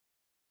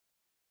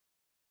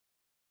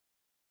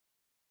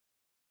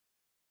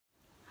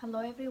Hello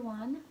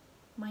everyone,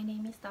 my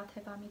name is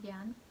Tatev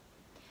Amiryan.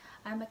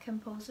 I'm a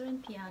composer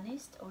and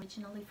pianist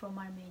originally from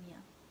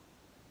Armenia.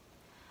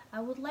 I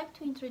would like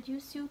to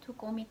introduce you to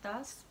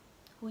Komitas,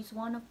 who is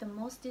one of the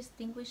most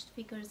distinguished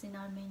figures in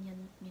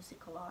Armenian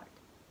musical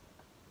art.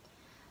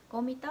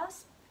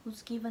 Komitas,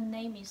 whose given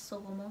name is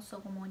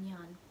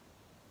Soghomon,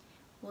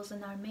 was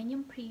an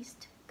Armenian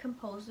priest,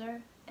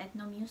 composer,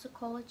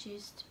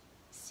 ethnomusicologist,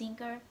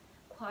 singer,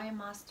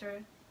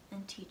 choirmaster,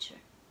 and teacher.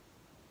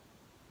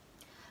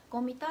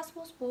 Komitas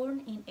was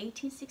born in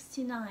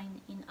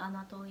 1869 in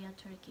Anatolia,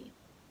 Turkey.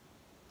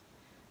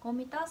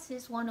 Komitas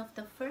is one of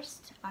the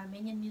first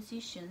Armenian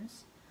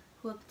musicians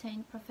who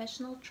obtained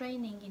professional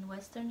training in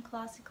Western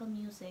classical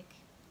music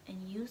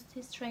and used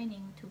his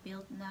training to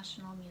build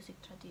national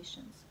music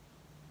traditions.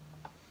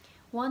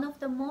 One of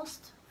the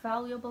most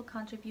valuable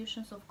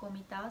contributions of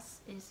Komitas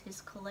is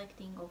his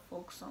collecting of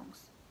folk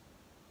songs.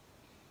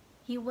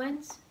 He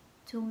went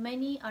to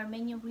many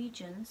Armenian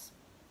regions,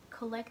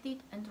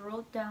 collected and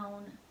wrote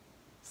down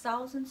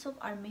thousands of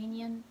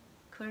Armenian,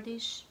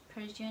 Kurdish,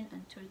 Persian,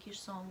 and Turkish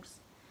songs,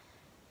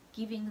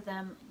 giving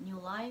them new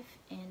life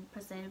and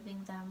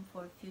preserving them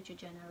for future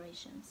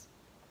generations.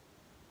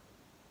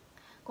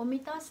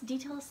 Komitas'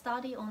 detailed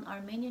study on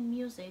Armenian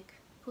music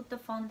put the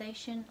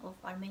foundation of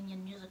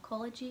Armenian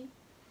musicology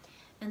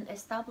and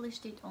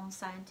established it on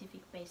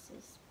scientific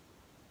basis.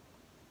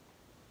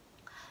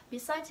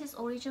 Besides his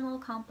original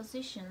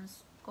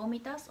compositions,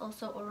 Komitas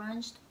also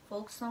arranged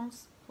folk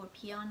songs for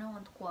piano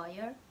and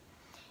choir,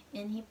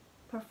 and he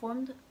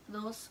performed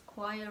those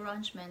choir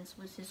arrangements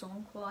with his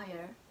own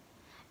choir,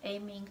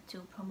 aiming to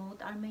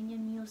promote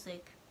Armenian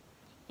music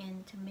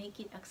and to make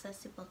it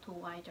accessible to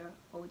wider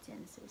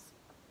audiences.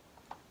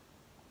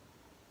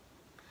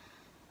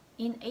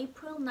 In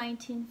April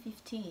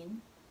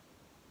 1915,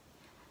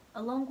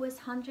 along with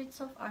hundreds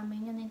of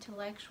Armenian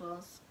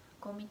intellectuals,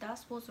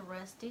 Komitas was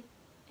arrested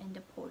and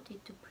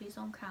deported to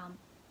prison camp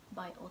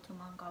by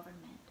Ottoman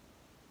government.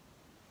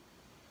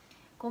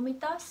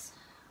 Komitas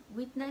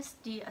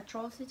witnessed the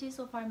atrocities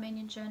of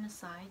Armenian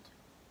Genocide,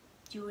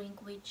 during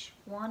which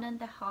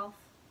 1.5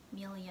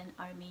 million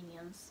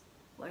Armenians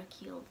were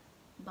killed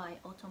by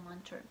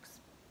Ottoman Turks.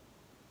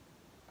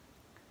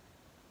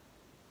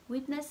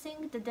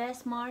 Witnessing the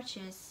death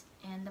marches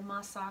and the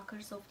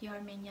massacres of the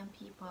Armenian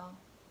people,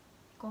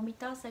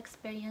 Komitas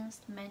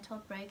experienced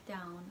mental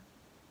breakdown,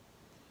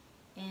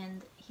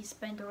 and he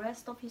spent the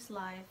rest of his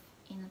life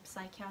in a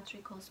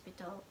psychiatric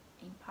hospital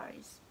in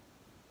Paris.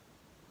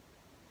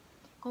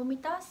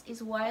 Komitas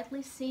is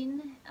widely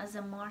seen as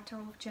a martyr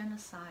of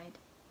genocide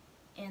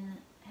and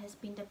has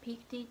been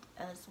depicted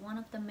as one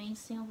of the main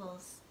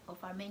symbols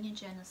of Armenian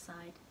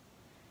genocide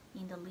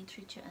in the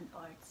literature and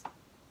arts.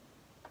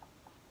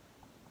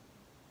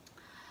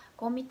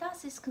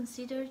 Komitas is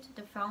considered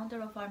the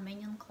founder of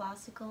Armenian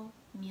classical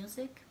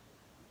music,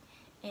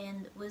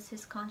 and with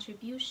his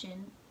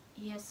contribution,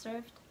 he has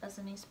served as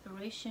an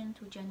inspiration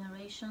to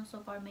generations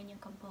of Armenian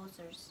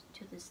composers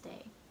to this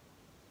day.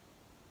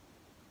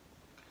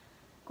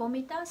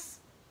 Komitas'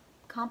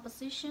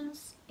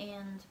 compositions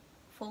and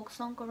folk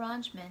song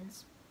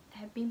arrangements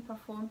have been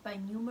performed by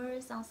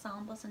numerous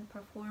ensembles and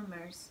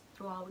performers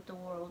throughout the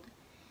world,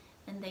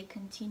 and they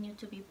continue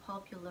to be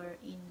popular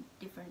in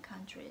different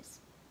countries.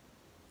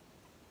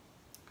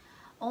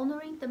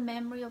 Honoring the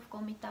memory of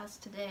Komitas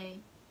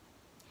today,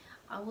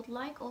 I would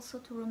like also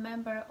to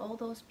remember all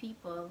those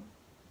people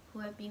who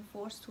have been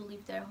forced to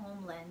leave their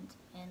homeland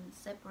and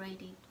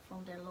separated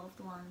from their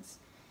loved ones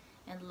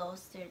and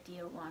lost their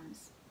dear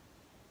ones.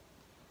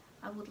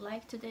 I would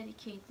like to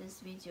dedicate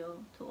this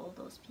video to all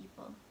those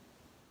people.